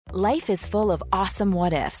Life is full of awesome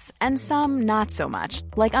what-ifs, and some not so much,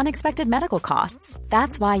 like unexpected medical costs.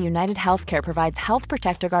 That's why United Healthcare provides Health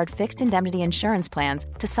Protector Guard fixed indemnity insurance plans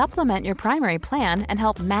to supplement your primary plan and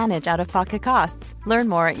help manage out-of-pocket costs. Learn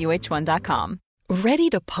more at uh1.com. Ready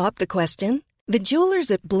to pop the question? The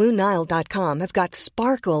jewelers at BlueNile.com have got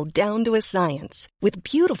sparkle down to a science with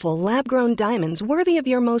beautiful lab-grown diamonds worthy of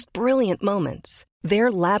your most brilliant moments.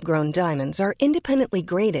 Their lab-grown diamonds are independently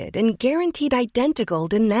graded and guaranteed identical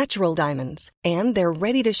to natural diamonds, and they're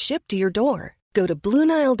ready to ship to your door. Go to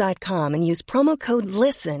BlueNile.com and use promo code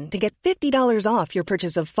LISTEN to get $50 off your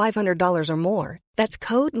purchase of $500 or more. That's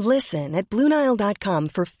code LISTEN at BlueNile.com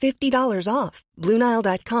for $50 off.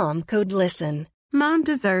 BlueNile.com, code LISTEN. Mom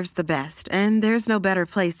deserves the best, and there's no better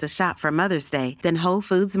place to shop for Mother's Day than Whole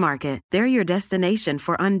Foods Market. They're your destination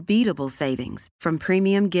for unbeatable savings, from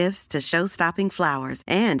premium gifts to show-stopping flowers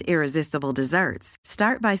and irresistible desserts.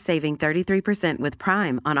 Start by saving 33% with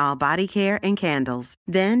Prime on all body care and candles.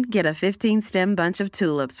 Then get a 15-stem bunch of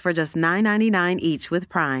tulips for just $9.99 each with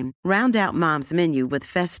Prime. Round out Mom's menu with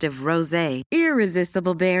festive rosé,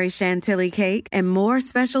 irresistible berry chantilly cake, and more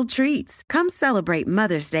special treats. Come celebrate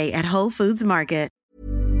Mother's Day at Whole Foods Market.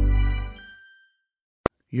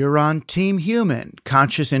 You're on Team Human,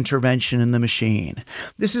 Conscious Intervention in the Machine.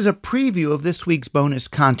 This is a preview of this week's bonus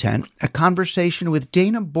content, a conversation with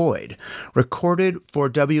Dana Boyd, recorded for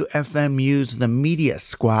WFMU's The Media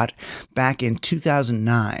Squat back in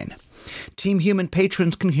 2009. Team Human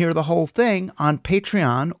patrons can hear the whole thing on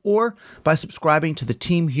Patreon or by subscribing to the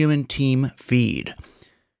Team Human Team feed.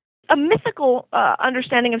 A mythical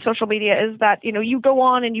understanding of social media is that, you go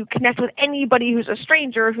on and you connect with anybody who's a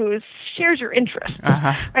stranger who shares your interests,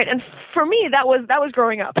 right? And for me, that was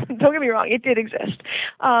growing up. Don't get me wrong, it did exist.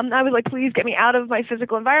 I was like, please get me out of my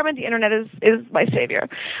physical environment. The internet is my savior.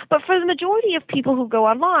 But for the majority of people who go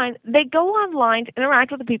online, they go online to interact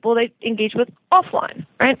with the people they engage with offline,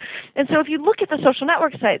 right? And so if you look at the social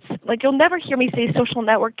network sites, like you'll never hear me say social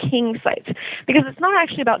networking sites, because it's not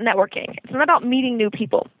actually about networking. It's not about meeting new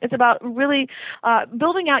people. It's about really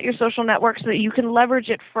building out your social network so that you can leverage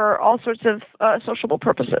it for all sorts of sociable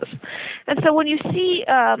purposes. And so when you see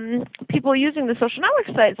people using the social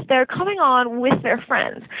network sites, they're coming on with their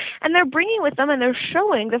friends, and they're bringing with them and they're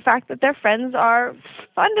showing the fact that their friends are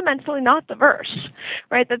fundamentally not diverse,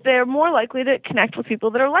 right? That they're more likely to connect with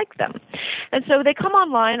people that are like them. And so they come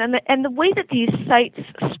online, and the way that these sites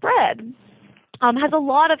spread has a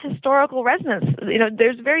lot of historical resonance.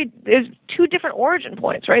 There's two different origin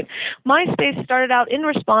points, right? MySpace started out in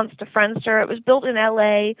response to Friendster. It was built in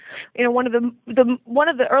LA. One of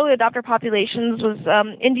the early adopter populations was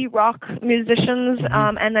indie rock musicians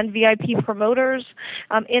and then VIP promoters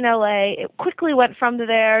in LA. It quickly went from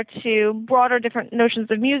there to broader different notions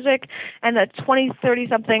of music and the 20, 30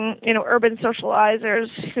 something, urban socializers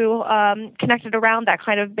who connected around that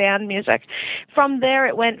kind of band music. From there,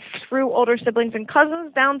 it went through older siblings and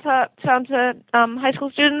cousins down to high school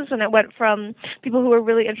students, and it went from people who were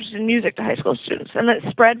really interested in music to high school students, and it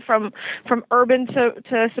spread from urban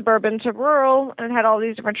to suburban to rural, and it had all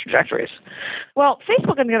these different trajectories. Well,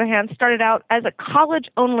 Facebook, on the other hand, started out as a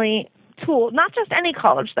college-only tool. Not just any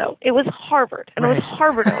college, though. It was Harvard, and it was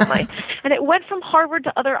Harvard only. And it went from Harvard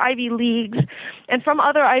to other Ivy Leagues, and from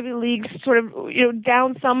other Ivy Leagues sort of,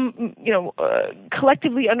 down some,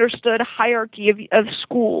 collectively understood hierarchy of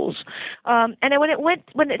schools. And then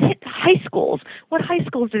when it hit high schools, what high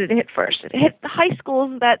schools did it hit first? It hit the high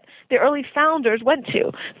schools that the early founders went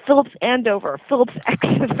to. Phillips Andover, Phillips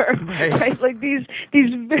Exeter, right? Like these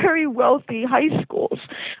very wealthy high schools.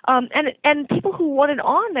 And people who wanted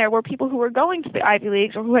on there were people who were going to the Ivy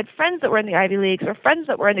Leagues, or who had friends that were in the Ivy Leagues, or friends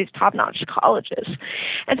that were in these top-notch colleges.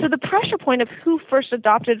 And so the pressure point of who first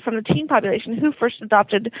adopted from the teen population, who first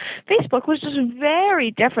adopted Facebook, was just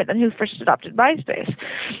very different than who first adopted MySpace.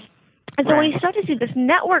 And so when you start to see this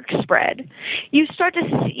network spread, you start to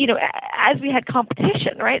see, as we had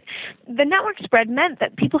competition, right? The network spread meant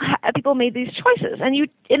that people made these choices, and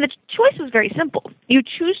the choice was very simple. You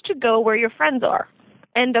choose to go where your friends are.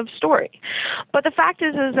 End of story. But the fact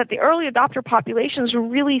is that the early adopter populations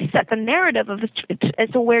really set the narrative as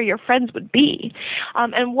to where your friends would be.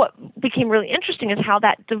 And what became really interesting is how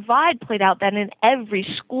that divide played out then in every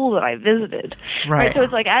school that I visited. Right? So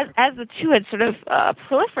it's like as the two had sort of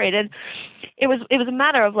proliferated, it was a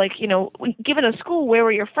matter of like, given a school, where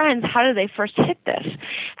were your friends? How did they first hit this?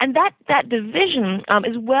 And that division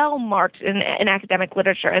is well marked in academic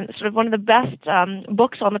literature. And sort of one of the best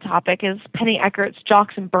books on the topic is Penny Eckert's Jocks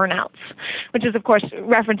and Burnouts, which is, of course,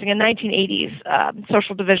 referencing a 1980s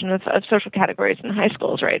social division of social categories in high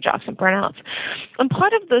schools, right? Jocks and Burnouts. And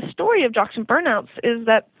part of the story of Jocks and Burnouts is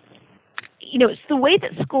that it's the way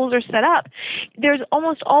that schools are set up. There's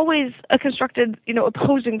almost always a constructed,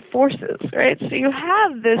 opposing forces, right? So you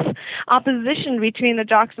have this opposition between the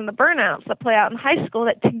jocks and the burnouts that play out in high school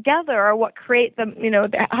that together are what create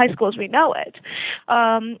the high school as we know it.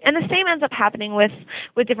 And the same ends up happening with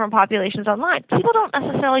different populations online. People don't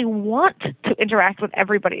necessarily want to interact with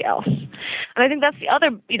everybody else. And I think that's the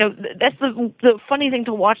other, that's the funny thing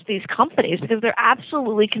to watch these companies, because they're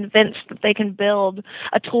absolutely convinced that they can build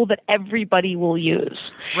a tool that everybody will use.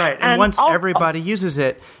 Right. And once everybody uses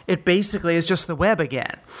it, it basically is just the web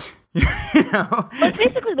again. Well, it's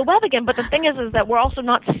basically the web again, but the thing is that we're also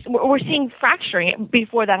we're seeing fracturing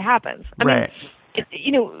before that happens. I mean,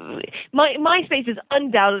 MySpace is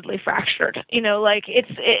undoubtedly fractured.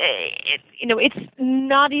 It's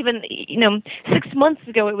not even, 6 months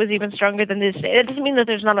ago it was even stronger than this. It doesn't mean that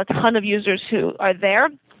there's not a ton of users who are there.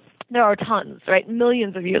 There are tons, right?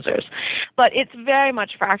 Millions of users. But it's very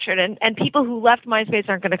much fractured, and people who left MySpace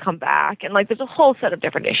aren't going to come back. And there's a whole set of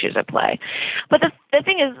different issues at play. But the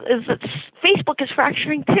thing is that Facebook is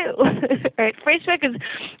fracturing too, right?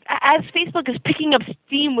 As Facebook is picking up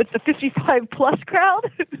steam with the 55 plus crowd,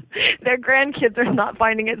 their grandkids are not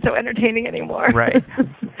finding it so entertaining anymore. Right.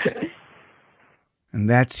 And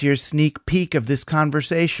that's your sneak peek of this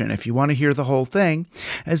conversation. If you want to hear the whole thing,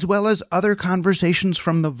 as well as other conversations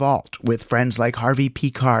from the vault with friends like Harvey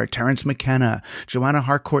Pekar, Terence McKenna, Joanna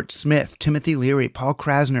Harcourt Smith, Timothy Leary, Paul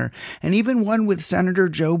Krasner, and even one with Senator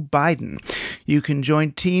Joe Biden, you can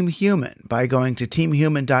join Team Human by going to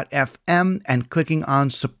teamhuman.fm and clicking on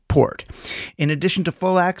support. In addition to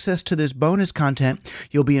full access to this bonus content,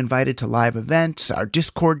 you'll be invited to live events, our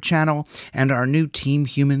Discord channel, and our new Team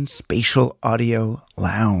Human Spatial Audio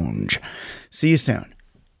Lounge. See you soon.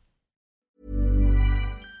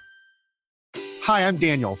 Hi, I'm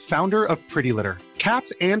Daniel, founder of Pretty Litter.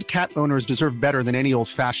 Cats and cat owners deserve better than any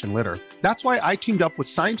old-fashioned litter. That's why I teamed up with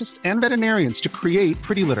scientists and veterinarians to create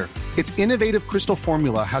Pretty Litter. Its innovative crystal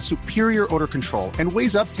formula has superior odor control and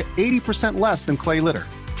weighs up to 80% less than clay litter.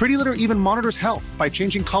 Pretty Litter even monitors health by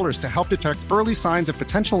changing colors to help detect early signs of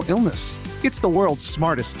potential illness. It's the world's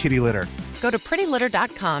smartest kitty litter. Go to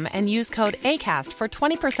prettylitter.com and use code ACAST for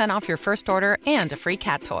 20% off your first order and a free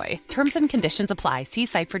cat toy. Terms and conditions apply. See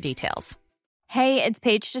site for details. Hey, it's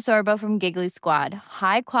Paige DeSorbo from Giggly Squad.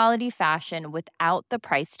 High quality fashion without the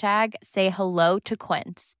price tag. Say hello to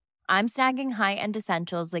Quince. I'm snagging high-end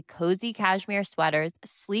essentials like cozy cashmere sweaters,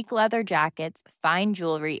 sleek leather jackets, fine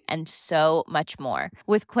jewelry, and so much more.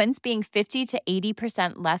 With Quince being 50 to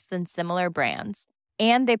 80% less than similar brands.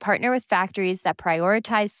 And they partner with factories that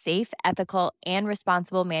prioritize safe, ethical, and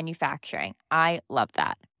responsible manufacturing. I love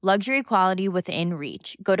that. Luxury quality within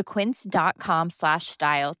reach. Go to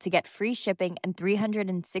quince.com/style to get free shipping and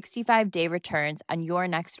 365-day returns on your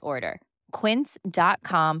next order.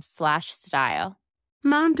 Quince.com/style.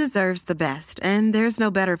 Mom deserves the best, and there's no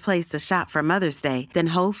better place to shop for Mother's Day than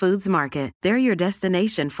Whole Foods Market. They're your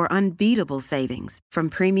destination for unbeatable savings, from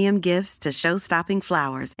premium gifts to show-stopping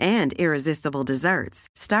flowers and irresistible desserts.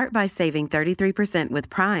 Start by saving 33% with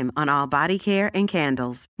Prime on all body care and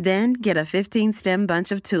candles. Then get a 15-stem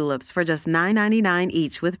bunch of tulips for just $9.99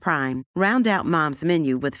 each with Prime. Round out Mom's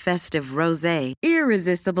menu with festive rosé,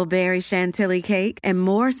 irresistible berry chantilly cake, and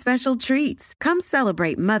more special treats. Come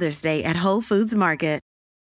celebrate Mother's Day at Whole Foods Market.